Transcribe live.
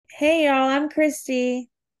Hey y'all, I'm Christy,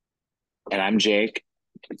 And I'm Jake.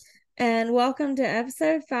 and welcome to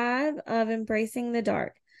episode 5 of Embracing the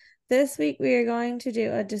Dark. This week we are going to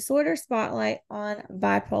do a disorder spotlight on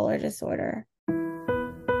bipolar disorder.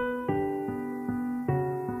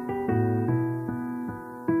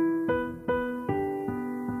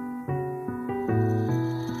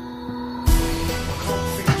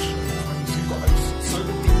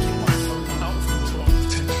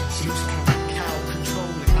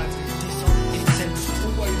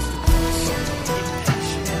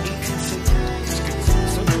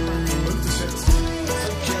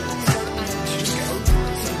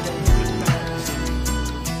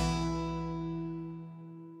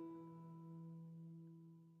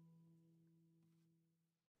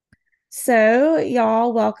 So,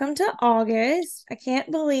 y'all, welcome to August. I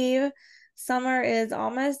can't believe summer is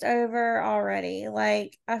almost over already.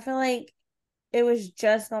 I feel like it was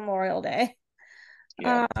just Memorial Day.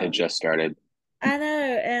 Yeah, it Um, just started. I know,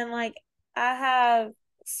 and I have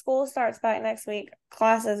school starts back next week,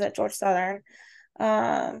 classes at Georgia Southern.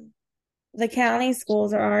 Um, the county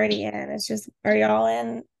schools are already in. It's just, are y'all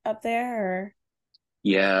in up there or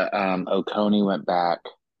Yeah, Oconee went back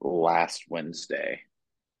last Wednesday.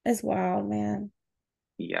 it's wild, man.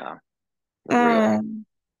 Yeah, for real. Um,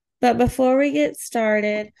 but before we get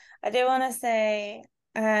started, I do want to say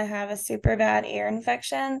I have a super bad ear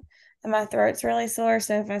infection and my throat's really sore.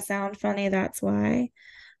 So if I sound funny, that's why.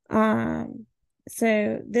 Um,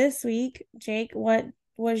 so this week, Jake, what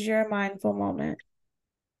was your mindful moment?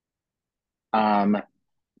 Um,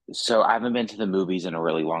 so I haven't been to the movies in a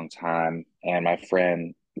really long time, and my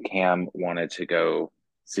friend Cam wanted to go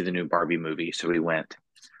see the new Barbie movie, so we went.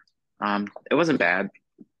 It wasn't bad.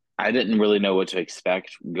 I didn't really know what to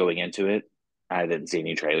expect going into it. I didn't see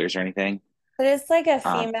any trailers or anything. But it's like a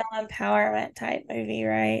Um, female empowerment type movie,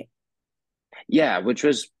 right? yeah, which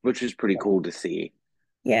was pretty cool to see.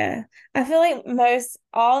 Yeah. I feel like most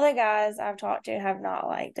all the guys I've talked to have not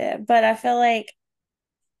liked it, but I feel like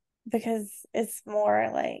because it's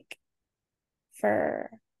more like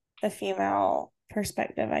for the female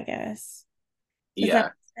perspective, I guess. Does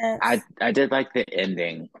that Yeah, make I sense? I did like the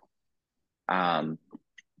ending. Um,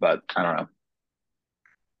 but I don't know.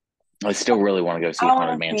 I still really want to go see I Haunted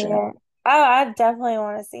want to see Mansion. it. Oh, I definitely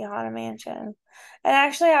want to see Haunted Mansion. And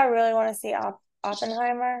actually, I really want to see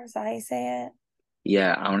Oppenheimer. Is that how you say it?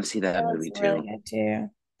 Yeah, I want to see It that looks movie really too. good too.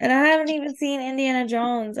 And I haven't even seen Indiana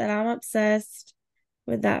Jones, and I'm obsessed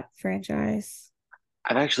with that franchise.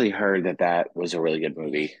 I've actually heard that that was a really good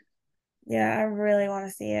movie. Yeah, I really want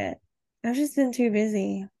to see it. I've just been too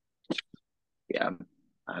busy. Yeah,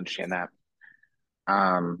 I understand that.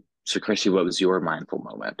 So Chrissy, what was your mindful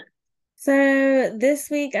moment? So this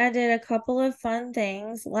week I did a couple of fun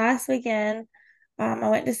things. Last weekend, I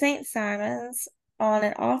went to St. Simon's on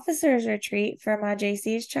an officers retreat for my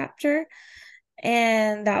JC's chapter,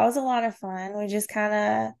 and that was a lot of fun. We just kind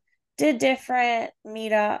of did different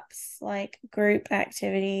meetups, like group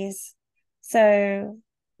activities. So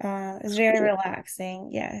it was That's very cool. relaxing.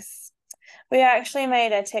 Yes. We actually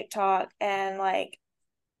made a TikTok and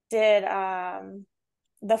did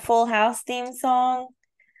the Full House theme song.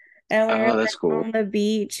 And we were Oh, that's on cool. the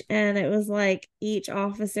beach, and it was like each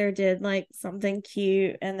officer did like something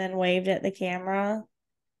cute and then waved at the camera.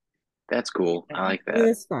 That's cool. I like It that.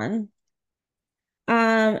 was fun.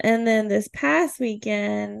 And then this past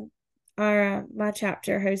weekend, our my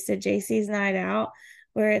chapter hosted JC's Night Out,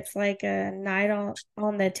 where it's like a night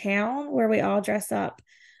on the town where we all dress up.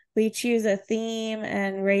 We choose a theme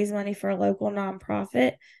and raise money for a local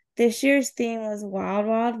nonprofit. This year's theme was Wild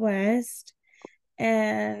Wild West.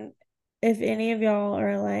 And if any of y'all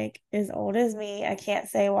are like as old as me, I can't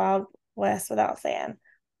say Wild West without saying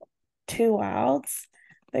Two Wilds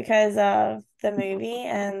because of the movie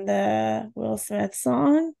and the Will Smith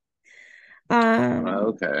song. Um,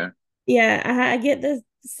 Okay. yeah, I get this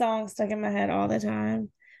song stuck in my head all the time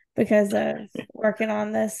because of working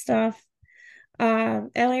on this stuff.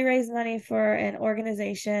 And we raise money for an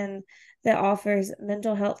organization that offers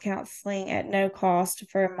mental health counseling at no cost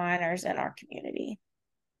for minors in our community.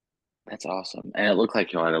 That's awesome. And it looked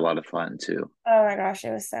like y'all had a lot of fun too. Oh my gosh,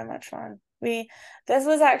 it was so much fun. This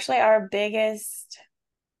was actually our biggest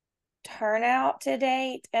turnout to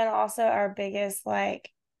date and also our biggest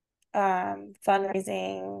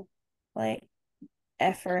fundraising like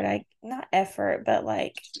effort. I not effort, but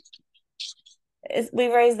we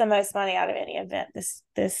raised the most money out of any event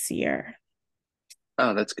this year.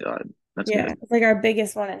 Oh, that's good. That's Yeah, good. it's like our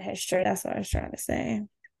biggest one in history. That's what I was trying to say.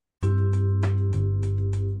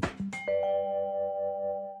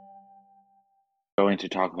 Going to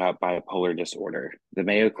talk about bipolar disorder. The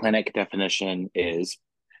Mayo Clinic definition is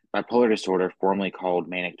Bipolar disorder, formerly called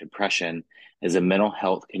manic depression, is a mental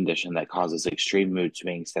health condition that causes extreme mood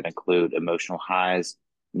swings that include emotional highs,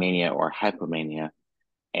 mania or hypomania,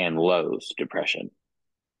 and lows, depression.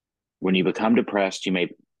 When you become depressed, you may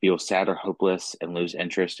feel sad or hopeless and lose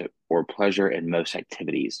interest or pleasure in most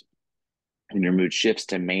activities. When your mood shifts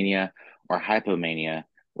to mania or hypomania,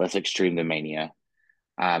 less extreme than mania,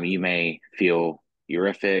 you may feel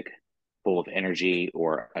euphoric, full of energy,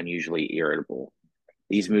 or unusually irritable.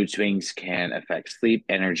 These mood swings can affect sleep,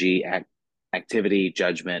 energy, activity,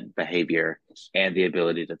 judgment, behavior, and the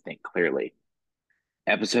ability to think clearly.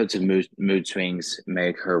 Episodes of mood swings may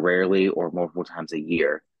occur rarely or multiple times a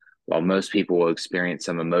year. While most people will experience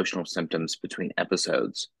some emotional symptoms between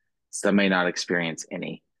episodes, some may not experience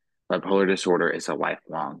any. Bipolar disorder is a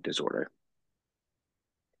lifelong disorder.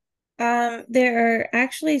 There are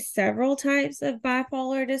actually several types of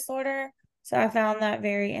bipolar disorder, so I found that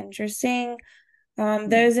very interesting. Hmm.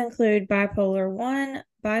 Those include bipolar 1,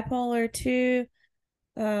 bipolar 2,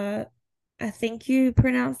 uh, I think you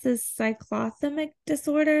pronounce this cyclothymic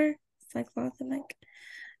disorder, cyclothymic,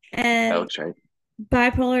 That and looks right.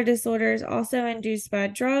 bipolar disorder is also induced by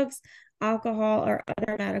drugs, alcohol, or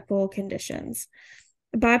other medical conditions.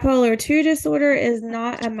 Bipolar 2 disorder is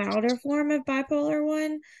not a milder form of bipolar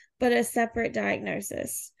 1, but a separate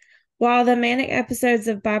diagnosis. While the manic episodes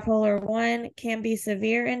of bipolar 1 can be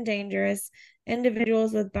severe and dangerous,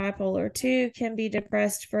 individuals with bipolar 2 can be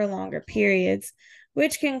depressed for longer periods,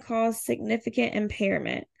 which can cause significant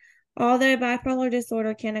impairment. Although bipolar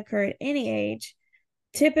disorder can occur at any age,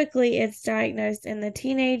 typically it's diagnosed in the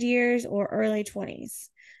teenage years or early 20s.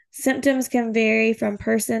 Symptoms can vary from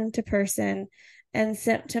person to person, and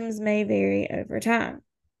symptoms may vary over time.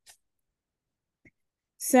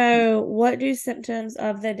 So, what do symptoms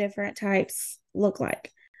of the different types look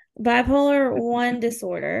like? Bipolar 1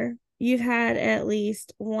 disorder, you've had at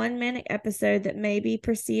least one manic episode that may be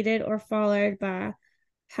preceded or followed by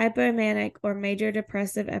hypomanic or major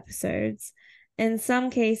depressive episodes. In some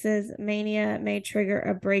cases, mania may trigger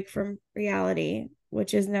a break from reality,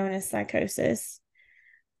 which is known as psychosis.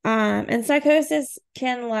 And psychosis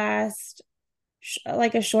can last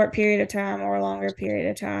like a short period of time or a longer period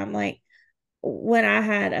of time. Like when I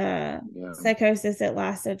had Yeah. psychosis, it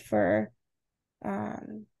lasted for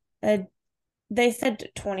um a they said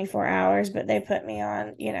 24 hours, but they put me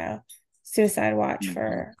on, suicide watch Hmm.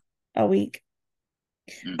 for a week.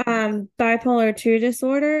 Hmm. Bipolar 2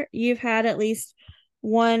 disorder, you've had at least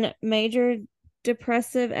one major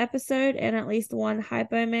depressive episode and at least one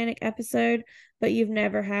hypomanic episode, but you've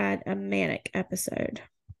never had a manic episode.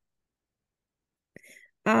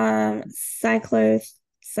 um cyclo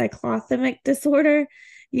cyclothymic disorder,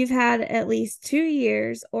 you've had at least 2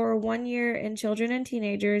 years or 1 year in children and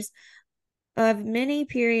teenagers of many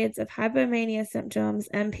periods of hypomania symptoms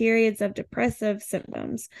and periods of depressive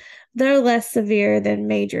symptoms, though less severe than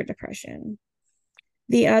major depression.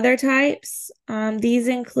 The other types, these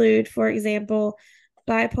include, for example,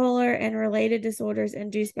 bipolar and related disorders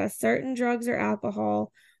induced by certain drugs or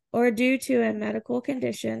alcohol, or due to a medical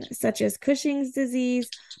condition such as Cushing's disease,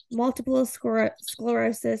 multiple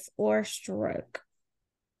sclerosis, or stroke.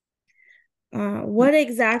 What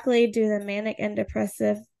exactly do the manic and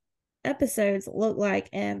depressive episodes look like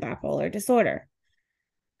in bipolar disorder?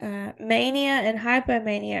 Mania and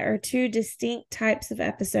hypomania are two distinct types of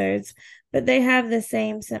episodes, but they have the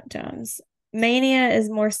same symptoms. Mania is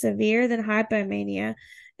more severe than hypomania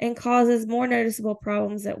and causes more noticeable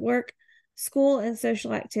problems at work, school, and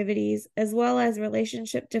social activities, as well as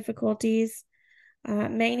relationship difficulties.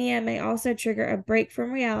 Mania may also trigger a break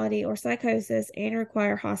from reality or psychosis and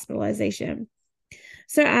require hospitalization.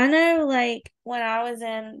 So I know, like, when I was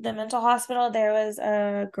in the mental hospital, there was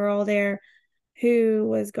a girl there who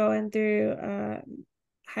was going through a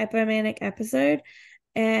hypomanic episode,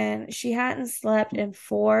 and she hadn't slept in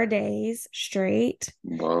 4 days straight,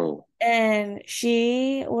 Whoa. and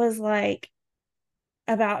she was like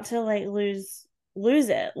about to like lose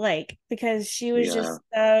it, like, because she was Yeah. just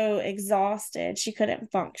so exhausted she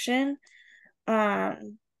couldn't function.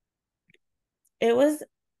 um it was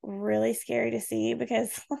really scary to see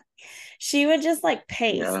because she would just like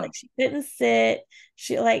pace, Yeah. like she couldn't sit.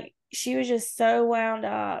 She was just so wound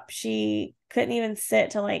up she couldn't even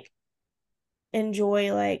sit to like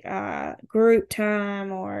enjoy like group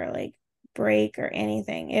time or like break or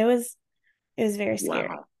anything. It was very scary.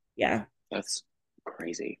 Wow. Yeah, That's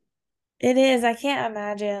crazy. it is. I can't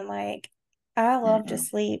imagine, like, I love to Mm-mm.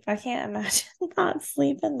 sleep. I can't imagine not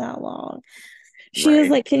sleeping that long. She was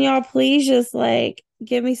Right. like, "Can y'all please just like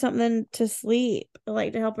give me something to sleep,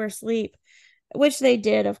 like to help her sleep?" Which they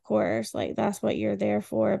did, of course. Like that's what you're there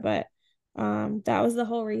for. But That was the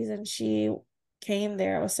whole reason she came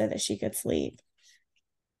there, was so that she could sleep.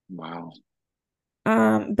 Wow.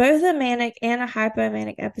 Both a manic and a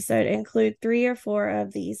hypomanic episode include three or four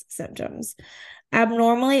of these symptoms: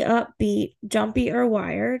 abnormally upbeat, jumpy, or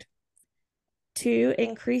wired. Two,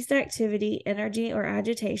 increased activity, energy, or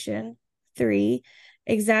agitation. Three,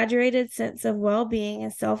 exaggerated sense of well being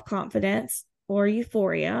and self confidence or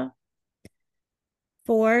euphoria.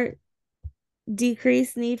 Four,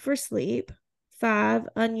 decreased need for sleep. Five,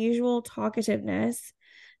 unusual talkativeness.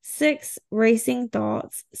 Six, racing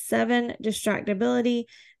thoughts. Seven, distractibility.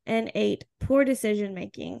 And eight, poor decision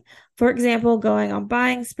making. For example, going on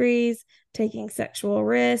buying sprees, taking sexual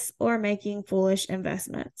risks, or making foolish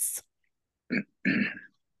investments.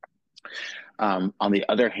 On the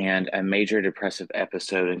other hand, a major depressive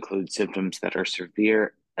episode includes symptoms that are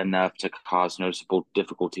severe enough to cause noticeable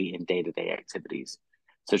difficulty in day to day activities,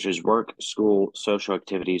 such as work, school, social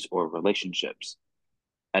activities, or relationships.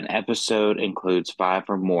 An episode includes five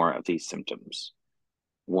or more of these symptoms.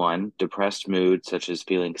 One, depressed mood, such as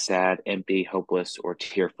feeling sad, empty, hopeless, or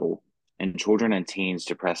tearful. In children and teens,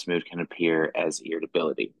 depressed mood can appear as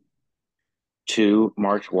irritability. Two,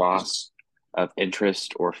 marked loss of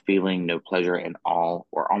interest or feeling no pleasure in all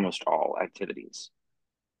or almost all activities.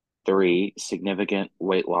 Three, significant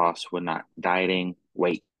weight loss when not dieting,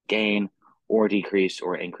 weight gain, or decrease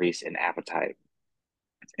or increase in appetite.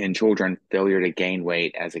 In children, failure to gain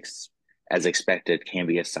weight as expected can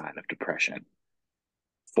be a sign of depression.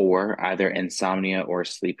 Four, either insomnia or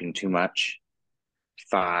sleeping too much.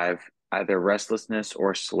 Five, either restlessness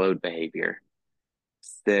or slowed behavior.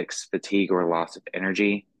 Six, fatigue or loss of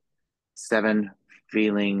energy. Seven,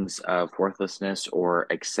 feelings of worthlessness or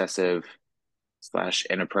excessive slash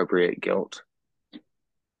inappropriate guilt.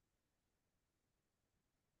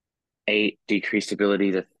 Eight, decreased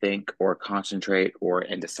ability to think or concentrate or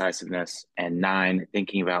indecisiveness. And nine,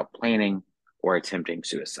 thinking about planning or attempting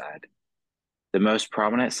suicide. The most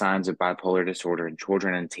prominent signs of bipolar disorder in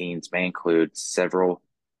children and teens may include several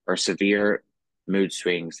or severe mood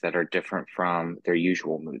swings that are different from their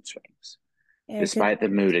usual mood swings. Yeah, because Despite the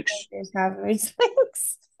mood, teenagers have mood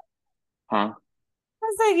swings. huh?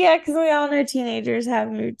 I said, yeah, because we all know teenagers have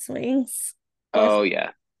mood swings. Or Oh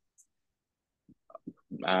yeah,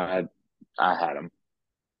 uh, I had them.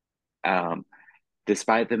 Um,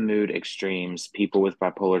 Despite the mood extremes, people with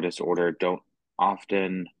bipolar disorder don't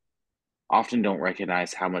often often don't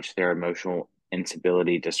recognize how much their emotional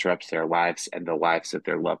instability disrupts their lives and the lives of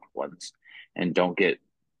their loved ones, and don't get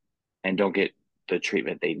the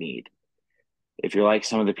treatment they need. If you're like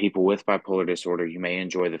some of the people with bipolar disorder, you may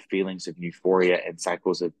enjoy the feelings of euphoria and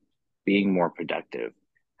cycles of being more productive.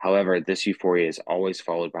 However, this euphoria is always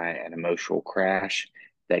followed by an emotional crash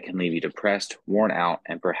that can leave you depressed, worn out,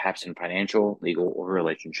 and perhaps in financial, legal, or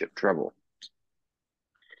relationship trouble.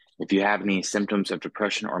 If you have any symptoms of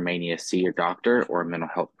depression or mania, see your doctor or a mental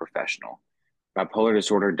health professional. Bipolar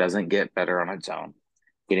disorder doesn't get better on its own.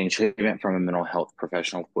 Getting treatment from a mental health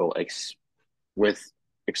professional with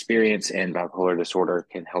experience in bipolar disorder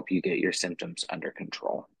can help you get your symptoms under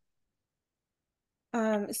control.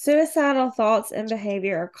 Suicidal thoughts and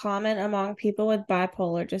behavior are common among people with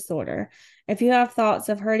bipolar disorder. If you have thoughts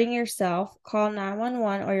of hurting yourself, call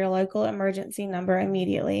 911 or your local emergency number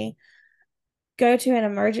immediately. Go to an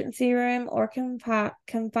emergency room or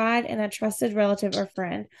confide in a trusted relative or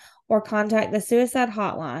friend, or contact the suicide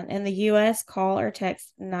hotline. In the US, call or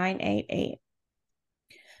text 988.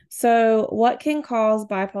 So, what can cause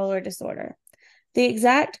bipolar disorder? The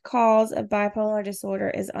exact cause of bipolar disorder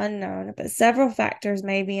is unknown, but several factors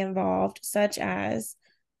may be involved, such as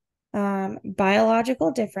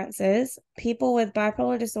biological differences. People with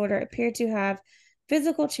bipolar disorder appear to have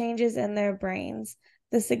physical changes in their brains.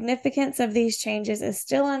 The significance of these changes is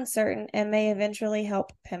still uncertain and may eventually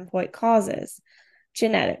help pinpoint causes.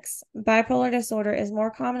 Genetics. Bipolar disorder is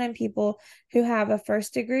more common in people who have a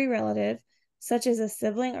first degree relative, such as a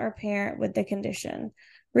sibling or parent with the condition.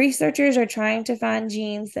 Researchers are trying to find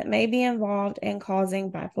genes that may be involved in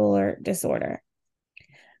causing bipolar disorder.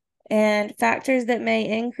 And factors that may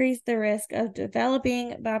increase the risk of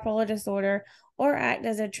developing bipolar disorder or act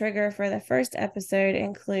as a trigger for the first episode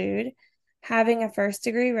include having a first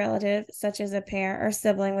degree relative, such as a parent or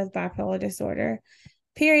sibling with bipolar disorder,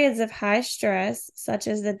 periods of high stress, such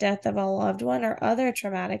as the death of a loved one or other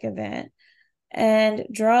traumatic event, and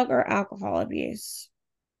drug or alcohol abuse.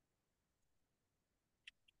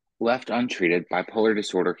 Left untreated, bipolar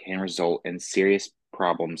disorder can result in serious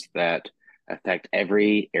problems that affect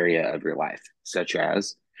every area of your life, such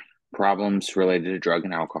as problems related to drug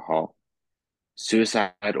and alcohol,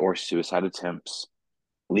 suicide or suicide attempts,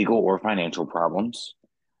 legal or financial problems,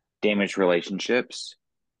 damaged relationships,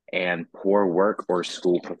 and poor work or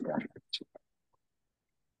school performance.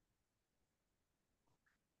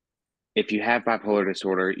 If you have bipolar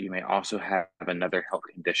disorder, you may also have another health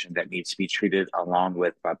condition that needs to be treated along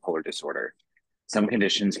with bipolar disorder. Some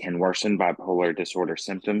conditions can worsen bipolar disorder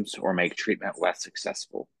symptoms or make treatment less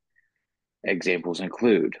successful. Examples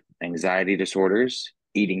include anxiety disorders,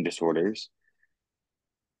 eating disorders,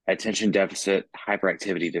 attention deficit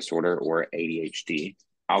hyperactivity disorder or ADHD,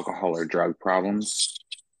 alcohol or drug problems,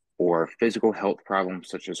 or physical health problems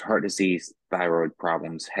such as heart disease, thyroid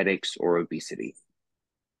problems, headaches, or obesity.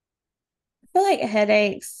 I feel like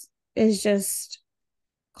headaches is just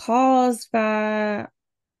caused by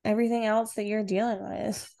everything else that you're dealing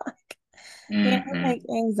with. Mm-hmm. Like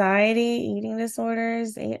anxiety, eating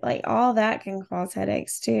disorders, like all that can cause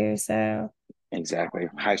headaches too. So, Exactly.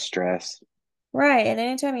 High stress. right. And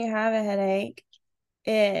anytime you have a headache,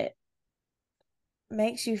 it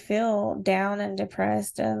makes you feel down and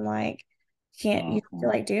depressed and like you Mm-hmm. feel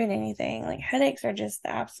like doing anything. Like headaches are just the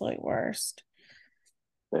absolute worst.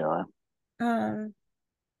 They are. Um,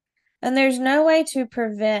 and there's no way to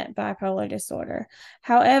prevent bipolar disorder.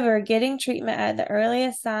 However, getting treatment at the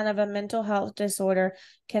earliest sign of a mental health disorder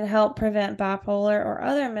can help prevent bipolar or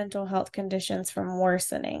other mental health conditions from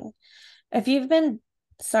worsening. If you've been,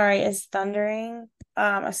 sorry, it's thundering.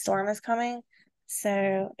 A storm is coming.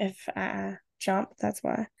 So if I jump, that's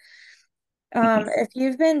why. If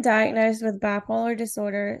you've been diagnosed with bipolar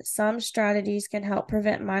disorder, some strategies can help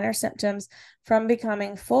prevent minor symptoms from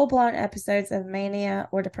becoming full-blown episodes of mania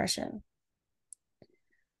or depression.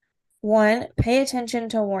 One, pay attention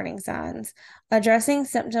to warning signs. Addressing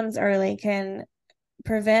symptoms early can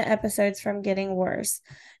prevent episodes from getting worse.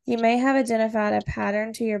 You may have identified a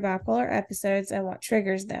pattern to your bipolar episodes and what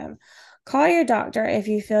triggers them. Call your doctor if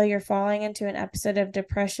you feel you're falling into an episode of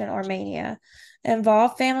depression or mania.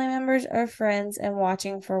 Involve family members or friends in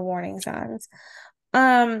watching for warning signs.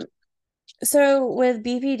 Um, so with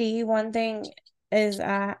BPD, one thing is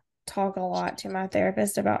I talk a lot to my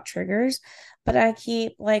therapist about triggers, but I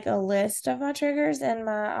keep like a list of my triggers in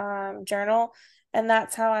my journal, and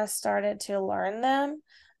that's how I started to learn them.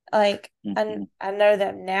 Like Mm-hmm. I know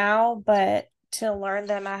them now, but to learn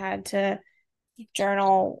them I had to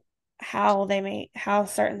journal how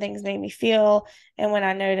certain things made me feel, and when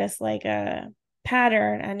I noticed like a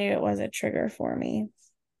pattern, I knew it was a trigger for me.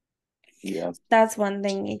 Yeah. That's one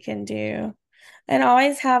thing you can do. And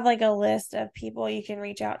always have like a list of people you can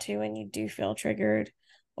reach out to when you do feel triggered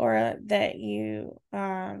or that you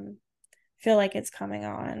feel like it's coming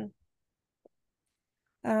on.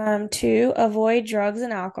 Two, avoid drugs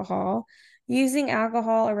and alcohol. Using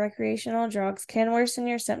alcohol or recreational drugs can worsen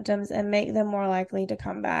your symptoms and make them more likely to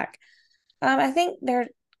come back. I think they're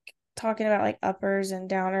talking about like uppers and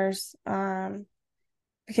downers.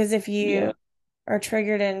 Because if you Yeah. are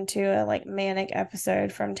triggered into a like manic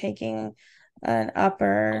episode from taking an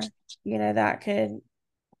upper, that could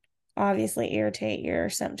obviously irritate your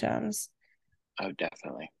symptoms. Oh,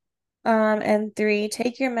 definitely. And three,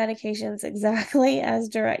 take your medications exactly as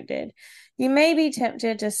directed. You may be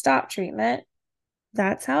tempted to stop treatment.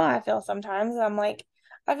 That's how I feel sometimes. I'm like,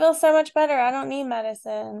 I feel so much better. I don't need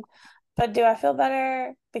medicine. But do I feel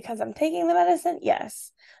better because I'm taking the medicine?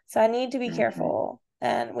 Yes. So I need to be Mm-hmm. careful,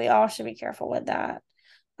 and we all should be careful with that.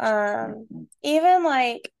 Mm-hmm. Even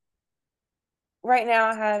like right now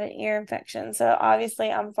I have an ear infection, so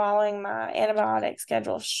obviously I'm following my antibiotic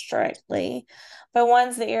schedule strictly. But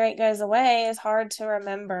once the earache goes away, it's hard to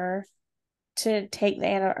remember to take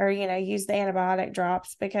use the antibiotic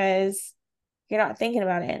drops because you're not thinking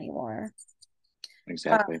about it anymore. Uh,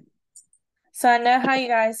 Exactly. so I know how you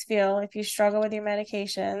guys feel if you struggle with your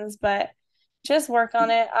medications, but just work on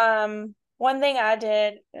it. One thing I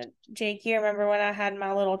did, Jake, you remember when I had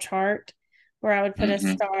my little chart where I would put a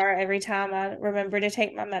Mm-hmm. star every time I remember to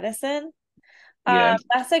take my medicine? Yeah.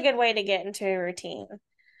 That's a good way to get into a routine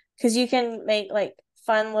because you can make like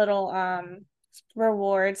fun little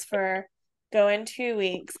rewards for go in 2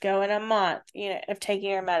 weeks, go in a month, of taking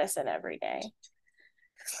your medicine every day.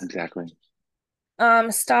 Exactly.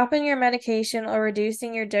 Stopping your medication or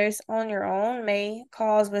reducing your dose on your own may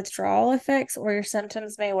cause withdrawal effects or your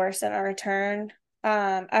symptoms may worsen or return.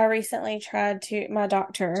 I recently my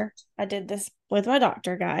doctor, I did this with my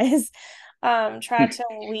doctor, guys, tried to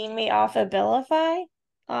wean me off of Abilify.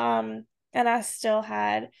 And I still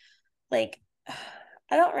had like,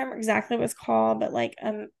 I don't remember exactly what it's called, but like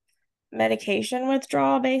medication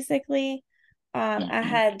withdrawal, basically. I Mm-hmm.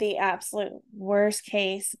 had the absolute worst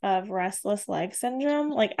case of restless leg syndrome.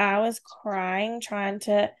 Like I was crying trying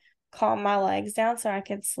to calm my legs down so I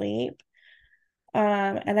could sleep.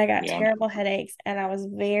 And I got Yeah. terrible headaches and I was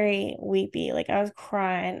very weepy. Like I was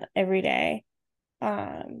crying every day.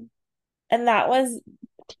 Um, and that was,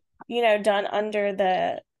 done under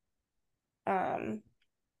the um,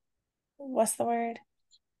 what's the word?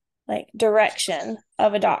 Like direction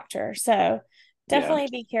of a doctor. So Yeah. definitely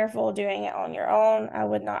be careful doing it on your own. I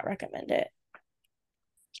would not recommend it.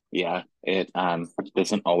 Yeah. It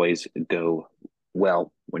doesn't always go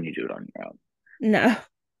well when you do it on your own. No.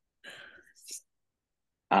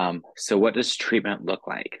 So what does treatment look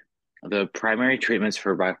like? The primary treatments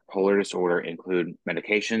for bipolar disorder include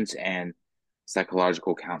medications and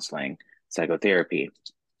psychological counseling, psychotherapy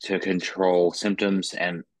to control symptoms,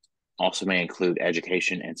 and also may include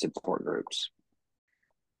education and support groups.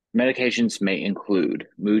 Medications may include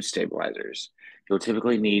mood stabilizers. You'll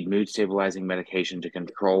typically need mood stabilizing medication to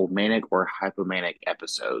control manic or hypomanic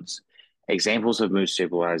episodes. Examples of mood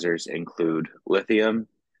stabilizers include lithium,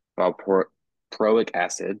 valproic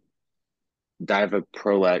acid,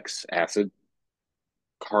 divaprolex acid,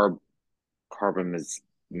 carb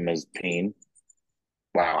carbamazepine.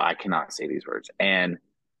 Wow, I cannot say these words. And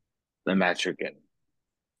lamotrigine.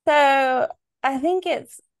 So I think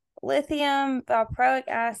it's lithium, valproic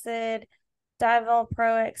acid,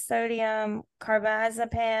 divalproic sodium,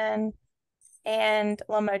 carbamazepine, and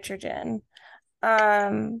lamotrigine.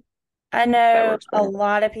 Um, I That know works a better.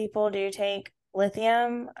 lot of people do take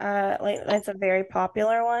lithium. Like that's a very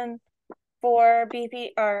popular one for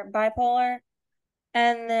BP or bipolar.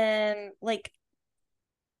 And then like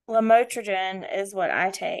lamotrigine is what I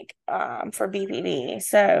take for BPD.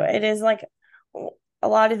 So it is like a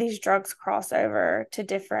lot of these drugs cross over to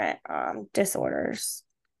different disorders.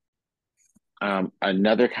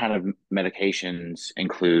 Another kind of medications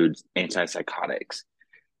includes antipsychotics.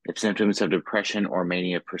 If symptoms of depression or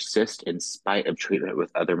mania persist in spite of treatment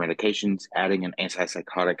with other medications, adding an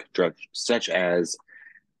antipsychotic drug such as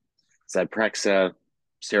Zyprexa,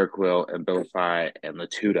 Seroquel, Abilify, and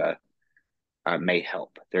Latuda may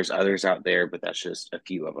help. There's others out there, but that's just a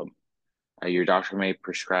few of them. Your doctor may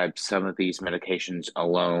prescribe some of these medications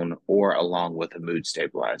alone or along with a mood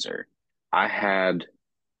stabilizer. I had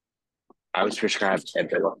I was prescribed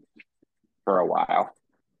Abilify for a while.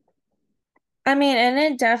 I mean, and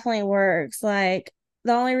it definitely works. Like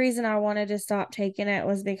the only reason I wanted to stop taking it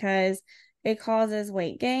was because it causes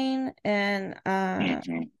weight gain and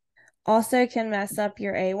Mhm. also can mess up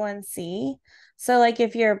your A1C. So like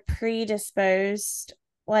if you're predisposed,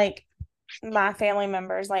 like my family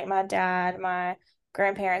members, like my dad, my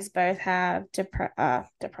grandparents both have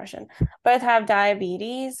depression, both have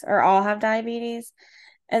diabetes or all have diabetes.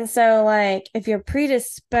 And so like if you're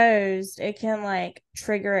predisposed, it can like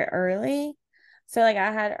trigger it early. So like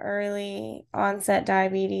I had early onset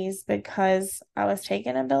diabetes because I was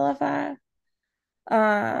taking Abilify.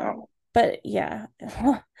 Wow. But yeah,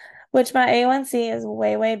 which my A1C is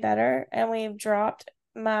way, way better. And we've dropped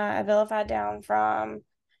my Abilify down from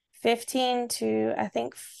 15 to I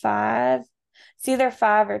think 5. It's either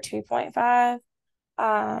 5 or 2.5.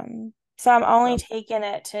 So I'm only Wow. taking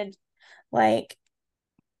it to like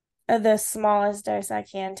the smallest dose I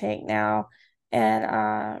can take now. And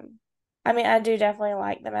I mean I do definitely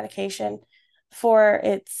like the medication for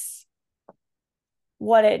its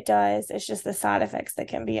what it does. It's just the side effects that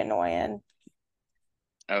can be annoying.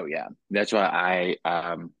 Oh yeah. That's why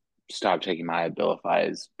I stopped taking my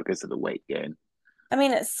Abilify because of the weight gain. I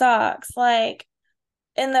mean, it sucks. Like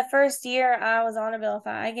in the first year I was on Abilify,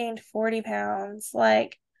 I gained 40 pounds.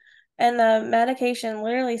 Like, and the medication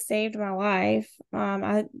literally saved my life.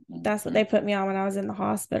 That's what Mhm. they put me on when I was in the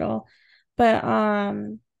hospital. But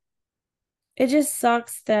it just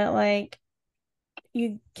sucks that like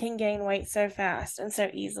you can gain weight so fast and so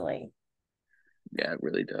easily. Yeah, it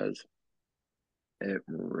really does. It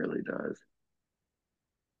really does.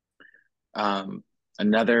 Um,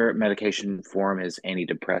 Another medication form is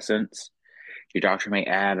antidepressants. Your doctor may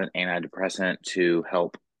add an antidepressant to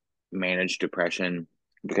help manage depression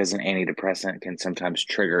because an antidepressant can sometimes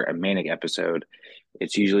trigger a manic episode.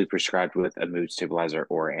 It's usually prescribed with a mood stabilizer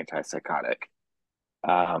or antipsychotic.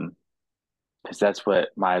 Um, because that's what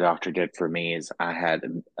my doctor did for me is I had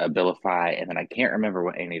Abilify and then I can't remember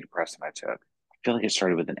what antidepressant I took. I feel like it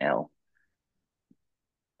started with an L.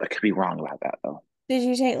 I could be wrong about that though. Did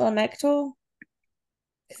you take Lamictal?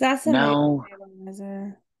 Because that's a mood No,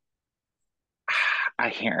 stabilizer. I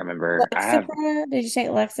can't remember. Lexapro? Did you take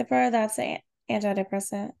Lexapro? That's an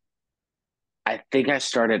antidepressant. I think I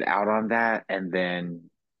started out on that and then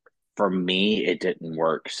for me it didn't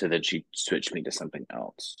work, so then she switched me to something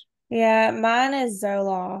else. Yeah, mine is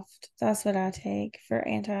Zoloft. That's what I take for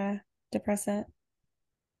antidepressant.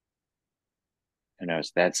 Who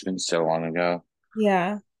knows? That's been so long ago.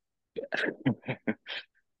 Yeah.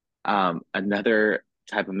 Another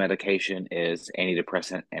type of medication is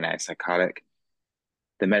antidepressant and antipsychotic.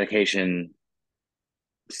 The medication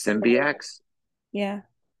Symbol. Symbyax Yeah.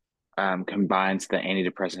 combines the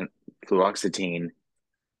antidepressant fluoxetine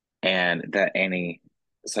and the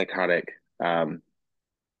antipsychotic um,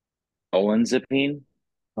 olanzapine.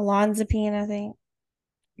 Olanzapine, I think.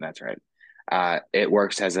 That's right. It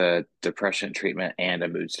works as a depression treatment and a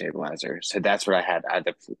mood stabilizer. So that's what I had. I had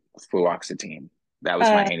the fluoxetine. That was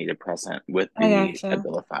my Uh, antidepressant with I the gotcha.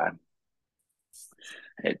 Abilify.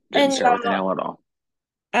 It didn't And start with an L at all.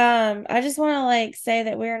 I just want to like say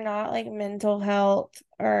that we're not like mental health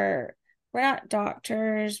or we're not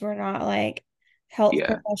doctors, we're not like health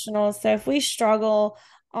Yeah. professionals. So if we struggle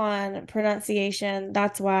on pronunciation,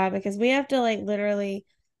 that's why, because we have to like literally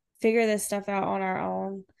figure this stuff out on our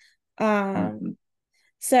own. Hmm.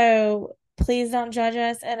 So please don't judge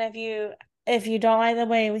us. And if you don't like the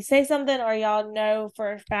way we say something or y'all know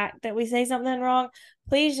for a fact that we say something wrong,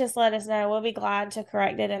 please just let us know. We'll be glad to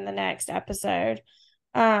correct it in the next episode.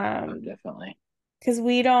 Oh, Um, definitely. because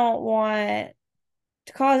we don't want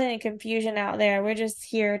to cause any confusion out there. We're just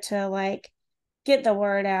here to like get the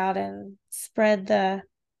word out and spread the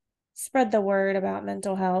word about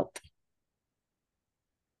mental health.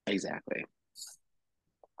 Exactly.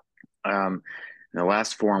 Um, the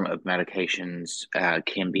last form of medications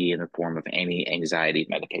can be in the form of anti-anxiety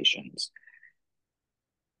medications.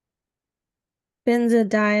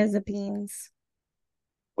 Benzodiazepines.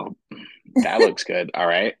 Oh, that looks good. All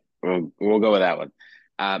right. We'll go with that one.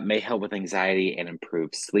 May help with anxiety and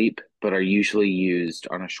improve sleep, but are usually used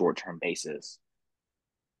on a short-term basis.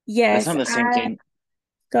 That's Yes, not the same I thing.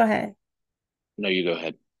 go ahead. No, you go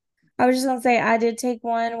ahead. I was just gonna say I did take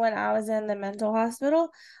one when I was in the mental hospital,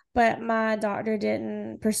 but my doctor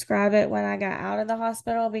didn't prescribe it when I got out of the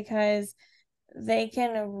hospital because they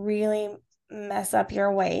can really mess up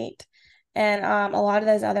your weight. And a lot of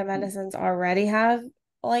those other medicines already have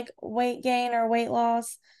like weight gain or weight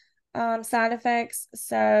loss side effects.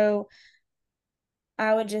 So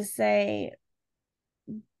I would just say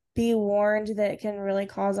be warned that it can really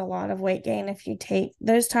cause a lot of weight gain if you take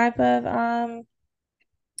those type of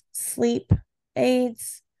sleep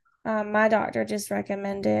aids. My doctor just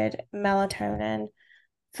recommended melatonin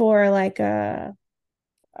for like a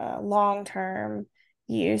long term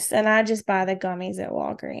use, and I just buy the gummies at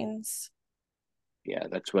Walgreens. Yeah,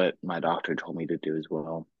 that's what my doctor told me to do as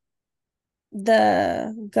well.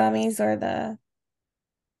 The gummies or the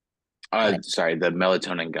like, Sorry, the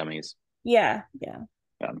melatonin gummies. yeah, yeah,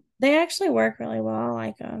 Um, they actually work really well. I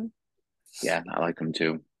like them. yeah, I like them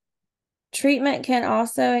too. Treatment can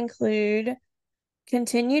also include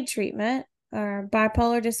continued treatment.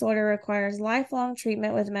 Bipolar disorder requires lifelong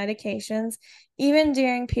treatment with medications, even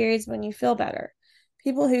during periods when you feel better.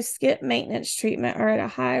 People who skip maintenance treatment are at a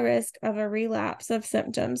high risk of a relapse of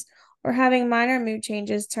symptoms or having minor mood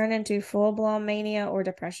changes turn into full blown mania or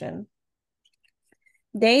depression.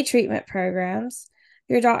 Day treatment programs.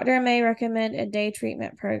 Your doctor may recommend a day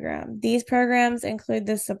treatment program. These programs include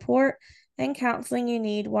the support and counseling you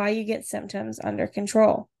need while you get symptoms under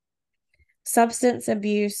control. Substance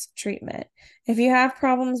abuse treatment. If you have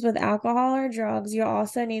problems with alcohol or drugs, you'll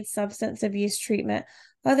also need substance abuse treatment.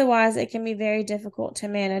 Otherwise, it can be very difficult to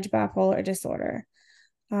manage bipolar disorder.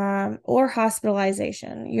 Or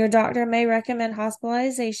hospitalization. Your doctor may recommend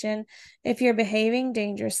hospitalization if you're behaving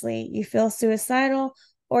dangerously, you feel suicidal,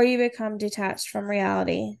 or you become detached from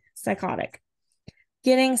reality, psychotic.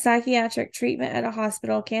 Getting psychiatric treatment at a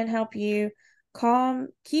hospital can help keep you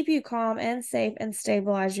calm and safe and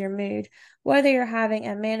stabilize your mood, whether you're having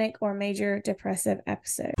a manic or major depressive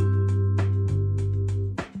episode.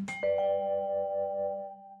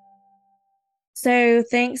 So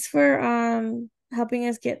thanks for helping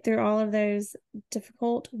us get through all of those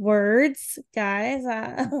difficult words, guys.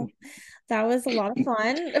 That was a lot of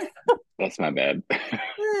fun. That's my bad.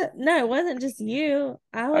 No, it wasn't just you.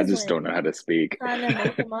 I I was just like don't know how to speak. trying to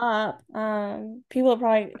make them up. People are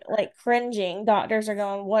probably like cringing. Doctors are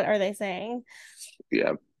going, "What are they saying?"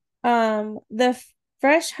 Yeah. The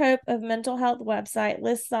Fresh Hope of Mental Health website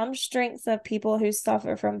lists some strengths of people who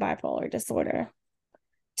suffer from bipolar disorder: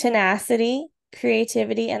 tenacity,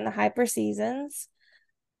 creativity in the hyper seasons,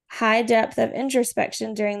 high depth of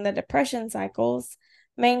introspection during the depression cycles,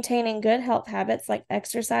 maintaining good health habits like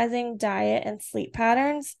exercising, diet, and sleep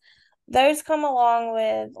patterns. Those come along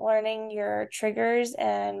with learning your triggers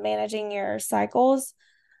and managing your cycles.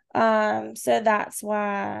 So that's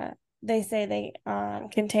why they say they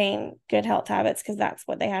contain good health habits because that's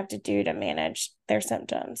what they have to do to manage their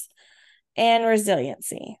symptoms and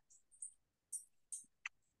resiliency.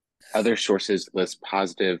 Other sources list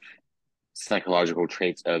positive psychological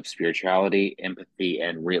traits of spirituality, empathy,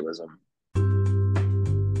 and realism.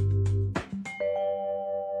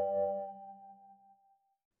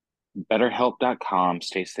 BetterHelp.com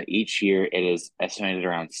states that each year it is estimated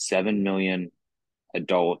around 7 million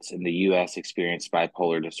adults in the US experience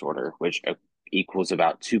bipolar disorder, which equals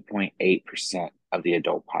about 2.8% of the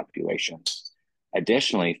adult population.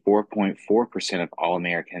 Additionally, 4.4% of all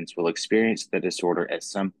Americans will experience the disorder at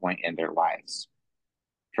some point in their lives.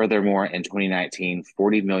 Furthermore, in 2019,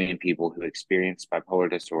 40 million people who experienced bipolar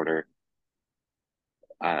disorder,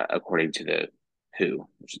 according to the WHO,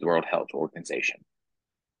 which is the World Health Organization.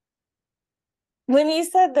 When you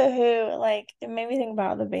said the Who, like it made me think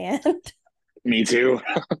about the band. Me too.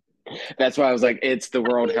 That's why I was like, it's the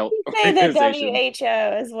World Health You say that Organization.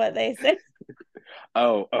 WHO is what they say.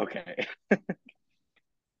 Oh, okay.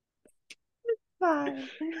 Fine.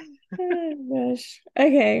 Oh, gosh.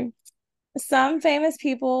 Okay. Some famous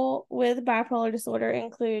people with bipolar disorder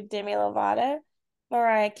include Demi Lovato,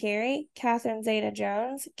 Mariah Carey, Catherine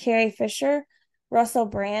Zeta-Jones, Carrie Fisher, Russell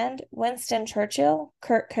Brand, Winston Churchill,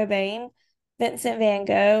 Kurt Cobain, Vincent Van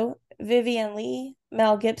Gogh, Vivian Leigh,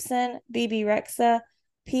 Mel Gibson, Bebe Rexha,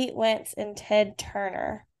 Pete Wentz, and Ted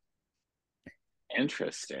Turner.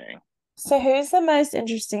 Interesting. So who's the most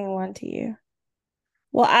interesting one to you?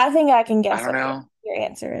 Well, I think I can I guess don't what know. your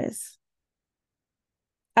answer is.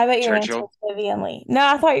 I bet your answer is Churchill. Vivian Leigh. No,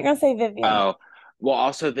 I thought you were gonna say Vivian Leigh. Oh, well,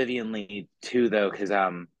 also Vivian Leigh too, though, because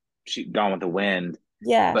she Gone with the Wind.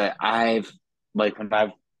 Yeah, But I've like when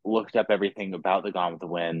I've looked up everything about the Gone with the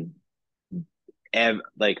Wind,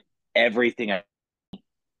 like everything,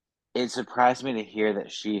 it surprised me to hear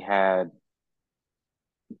that she had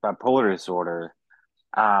bipolar disorder.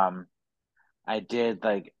 Um, I did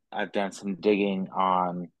like I've done some digging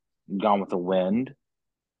on Gone with the Wind,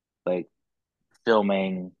 like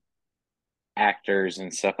filming actors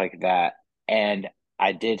and stuff like that. And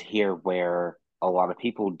I did hear where a lot of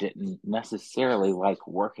people didn't necessarily like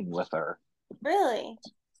working with her. really.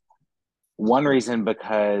 One reason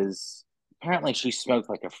because apparently she smoked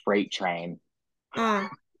like a freight train, Ah,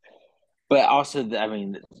 but also I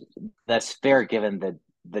mean that's fair given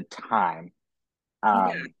the time. yeah,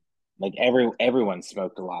 Um, like everyone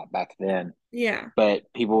smoked a lot back then, yeah.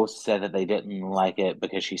 but people said that they didn't like it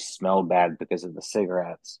because she smelled bad because of the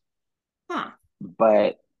cigarettes. Huh.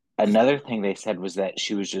 But another thing they said was that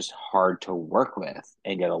she was just hard to work with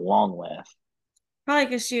and get along with. Probably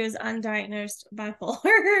because she was undiagnosed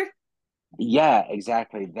bipolar. Yeah,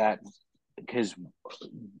 exactly. That because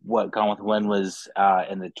what Gone with the Wind was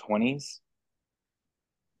in the 20s.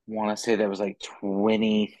 Want to say that was like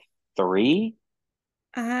 23,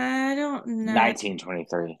 I don't know.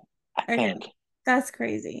 1923, I Okay, think. that's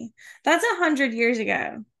crazy. That's 100 years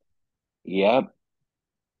ago. Yep,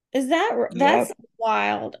 That's yep.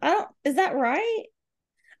 wild? I don't. Is that right?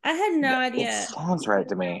 I had no It idea. sounds right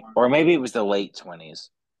to me. Or maybe it was the late 20s.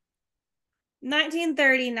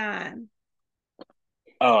 1939.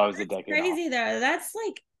 Oh, I was a That's decade off. crazy though. That's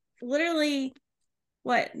like literally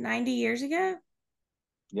what, 90 years ago?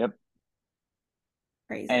 Yep.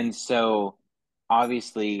 Crazy. And so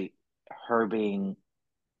obviously her being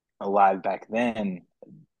alive back then,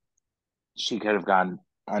 she could have gone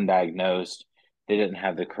undiagnosed. They didn't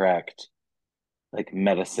have the correct like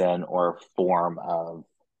medicine or form of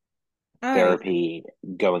Oh yeah. therapy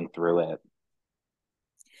going through it.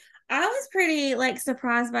 I was pretty like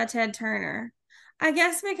surprised by Ted Turner. I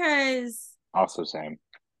guess because Also, same.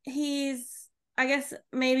 he's, I guess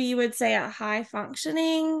maybe you would say a high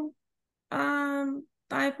functioning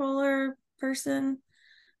bipolar person.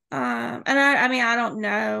 And I mean I don't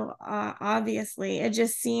know, obviously. It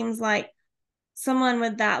just seems like someone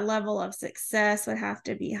with that level of success would have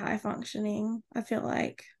to be high functioning, I feel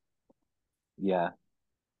like. Yeah. So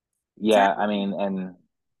Yeah. I mean, and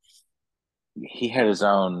he had his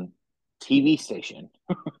own TV station.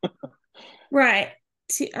 right.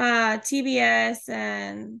 TBS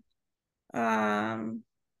and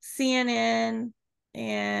CNN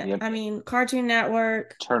and Yep. I mean Cartoon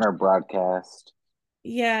Network. Turner Broadcast.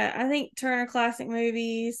 Yeah, I think Turner Classic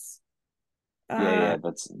Movies, Yeah. uh, Yeah.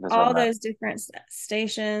 That's what I all meant. those different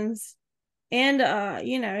stations. And I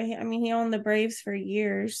mean he owned the Braves for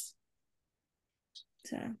years.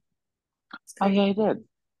 So it's Oh, crazy. yeah, he did.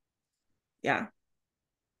 Yeah.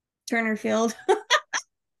 Turner Field.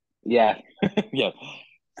 Yeah. Yeah.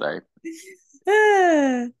 Sorry.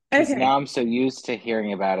 Because Okay. now I'm so used to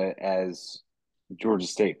hearing about it as Georgia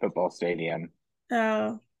State Football Stadium,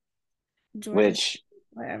 Oh, Georgia, which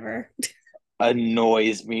whatever.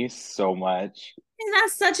 annoys me so much. And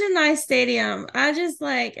that's such a nice stadium. I just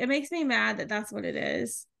like it makes me mad that that's what it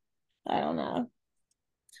is. I don't know.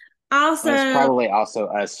 And it's Also, probably also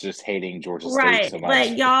us just hating Georgia State right, so much.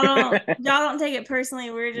 like y'all don't take it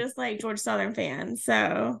personally. We're just like Georgia Southern fans.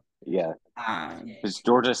 So, Yeah, um, because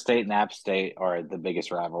Georgia State and App State are the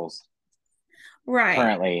biggest rivals right.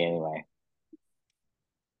 currently, anyway.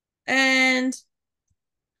 And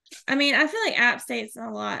I mean, I feel like App State's a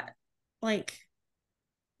lot like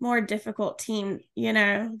more difficult team,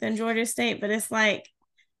 than Georgia State, but it's like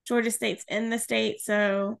Georgia State's in the state,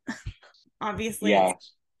 so obviously it's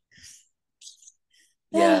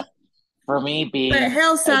Yeah, yeah. For me, but being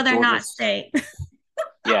hell a Southern, Georgia, not state.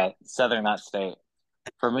 yeah, Southern, not state.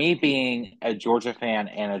 For me, being a Georgia fan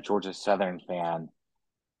and a Georgia Southern fan,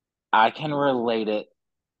 I can relate it.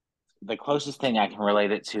 The closest thing I can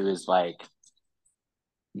relate it to is like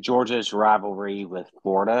Georgia's rivalry with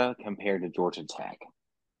Florida compared to Georgia Tech.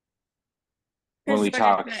 When Because we Georgia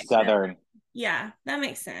talk Tech, Southern, yeah, that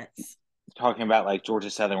makes sense. talking about like Georgia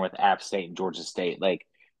Southern with App State and Georgia State, like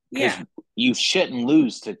because Yeah, you shouldn't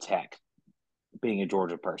lose to Tech being a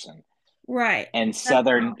Georgia person, right. and That's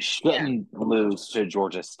Southern how, yeah, shouldn't lose to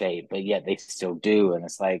Georgia State, but yet they still do, and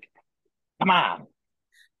it's like, come on,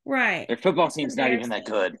 right. their football It's team's not even that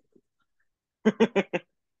embarrassing. good.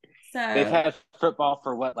 They've So, had football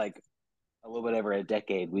for what, like a little bit over a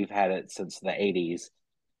decade. We've had it since the '80s.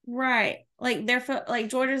 right. Like like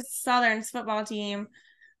Georgia Southern's football team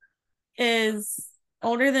is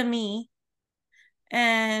older than me,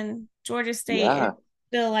 and Georgia State is Yeah,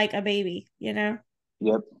 still like a baby.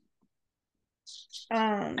 yep.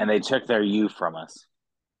 And Um, they took their U from us,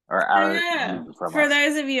 or I our know. U from For us.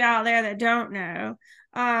 those of you out there that don't know,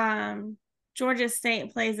 Georgia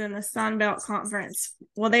State plays in the Sun Belt Conference.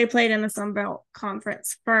 Well, they played in the Sun Belt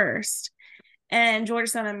Conference first, and Georgia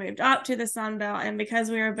Southern moved up to the Sun Belt. And because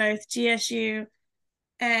we were both GSU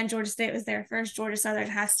and Georgia State was there first, Georgia Southern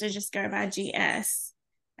has to just go by GS,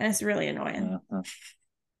 and it's really annoying. Mhm.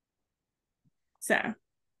 So, It's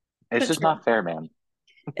but just true. not fair, man.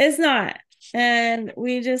 It's not. And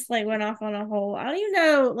we just like went off on a whole. I don't even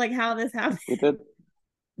know like how this happened. We did.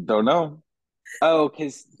 Don't know. Oh,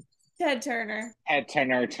 because Ted Turner. at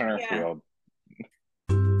Turner Yeah. Field.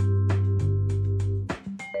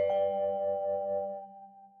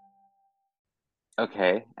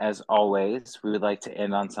 Okay, as always, we would like to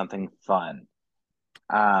end on something fun.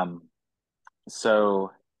 Um,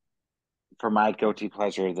 so for my guilty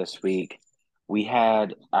pleasure this week, we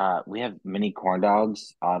have mini corn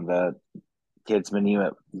dogs on the kids menu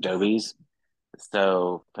at Dobies.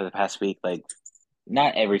 So for the past week, like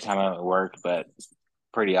not every time I'm at work, but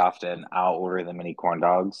pretty often I'll order the mini corn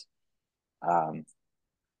dogs. Um,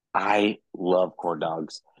 I love corn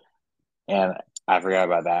dogs, and I forgot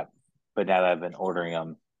about that. But now that I've been ordering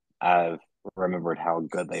them, I've remembered how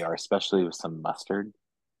good they are, especially with some mustard.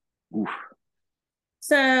 Oof.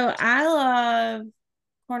 So I love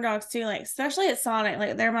corn dogs too, like especially at Sonic.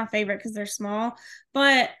 Like they're my favorite because they're small.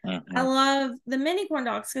 But I Hmm. love the mini corn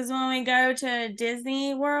dogs because when we go to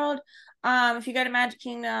Disney World, if you go to Magic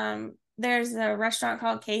Kingdom, there's a restaurant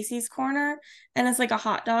called Casey's Corner, and it's like a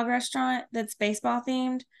hot dog restaurant that's baseball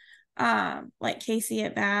themed. Like Casey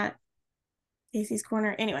at Bat, Casey's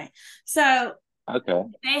Corner. Anyway, so Okay.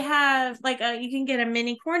 they have like you can get a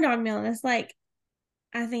mini corn dog meal, and it's like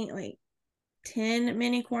I think like 10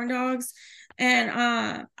 mini corn dogs. And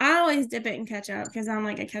I always dip it in ketchup because I'm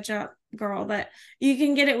like a ketchup girl, but you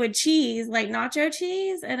can get it with cheese, like nacho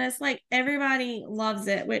cheese, and it's like everybody loves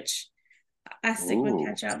it, which I stick with Ooh.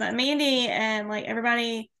 ketchup. But Mandy and like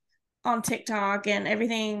everybody on TikTok and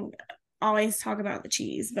everything always talk about the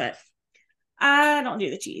cheese, but I don't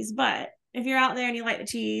do the cheese. But if you're out there and you like the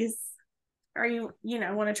cheese or you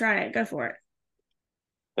want to try it, go for it.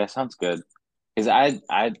 That sounds good. Because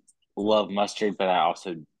I love mustard, but I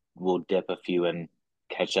also will dip a few in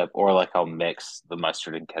ketchup, or like I'll mix the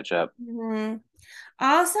mustard and ketchup. Mm-hmm.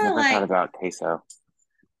 I also Never thought like about queso.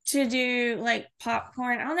 to do like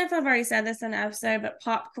popcorn. I don't know if I've already said this in the episode, but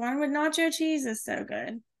popcorn with nacho cheese is so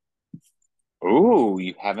good. Ooh,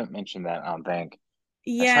 you haven't mentioned that, I don't think.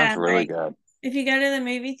 That sounds Yeah, really like good. if you go to the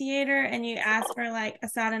movie theater and you ask for like a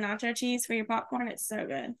side of nacho cheese for your popcorn, it's so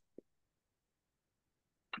good.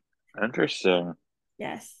 Interesting.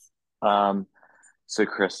 Yes. Um, so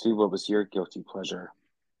Christy, what was your guilty pleasure?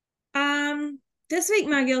 Um, this week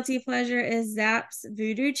my guilty pleasure is Zapp's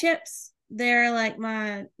Voodoo chips. They're like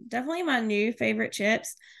my definitely my new favorite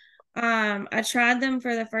chips. I tried them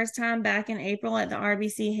for the first time back in April at the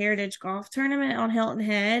RBC Heritage Golf Tournament on Hilton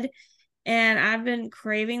Head, and I've been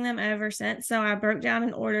craving them ever since. So I broke down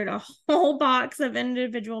and ordered a whole box of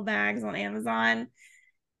individual bags on Amazon,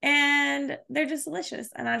 and they're just delicious,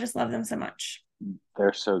 and I just love them so much.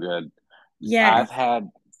 They're so good. I've Yes. had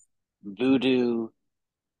Voodoo,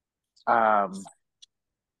 um,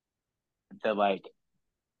 the like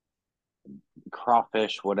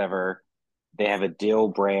crawfish, whatever. They have a dill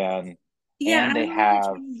brand, Yeah, and I they haven't have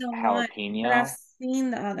tried the one, but I've jalapeno.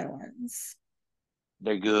 seen the other ones.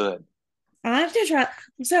 They're good. I have to try.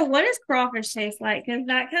 So, what does crawfish taste like? Because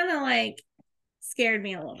that kind of like scared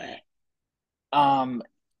me a little bit. Um,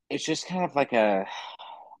 it's just kind of like a,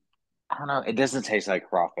 I don't know. It doesn't taste like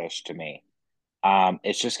crawfish to me.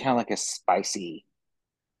 It's just kind of like a spicy,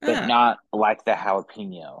 but Oh, not like the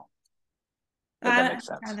jalapeno, if I that haven't makes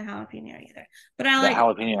tried sense. the jalapeno either, but I The like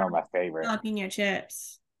jalapeno are my favorite. jalapeno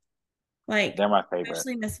chips. Like, They're my favorite.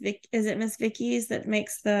 especially Miss Vic. Is it Miss Vicky's that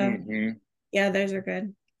makes the? Hmm. Yeah, those are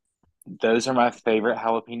good. Those are my favorite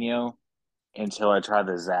jalapeno until I try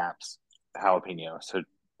the Zaps jalapeno. So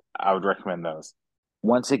I would recommend those.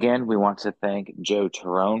 Once again, we want to thank Joe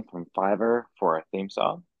Tyrone from Fiverr for our theme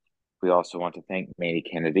song. We also want to thank Mandy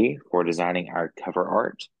Kennedy for designing our cover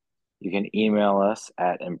art. You can email us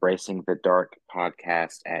at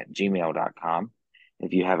embracingthedarkpodcast@gmail.com.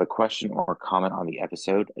 If you have a question or comment on the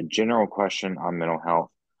episode, a general question on mental health,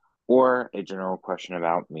 or a general question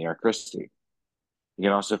about me or Christy. You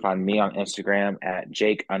can also find me on Instagram at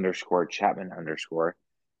Jake_Chapman_.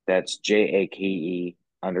 That's JAKE_CHAPMAN_.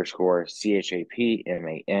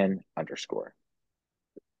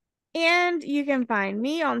 And you can find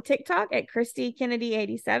me on TikTok at Christy Kennedy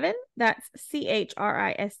 87. That's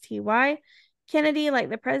CHRISTY Kennedy, like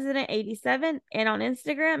the president, 87. And on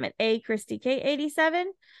Instagram at A Christy K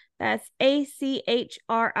 87. That's ACHRISTYK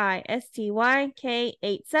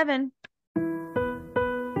 87.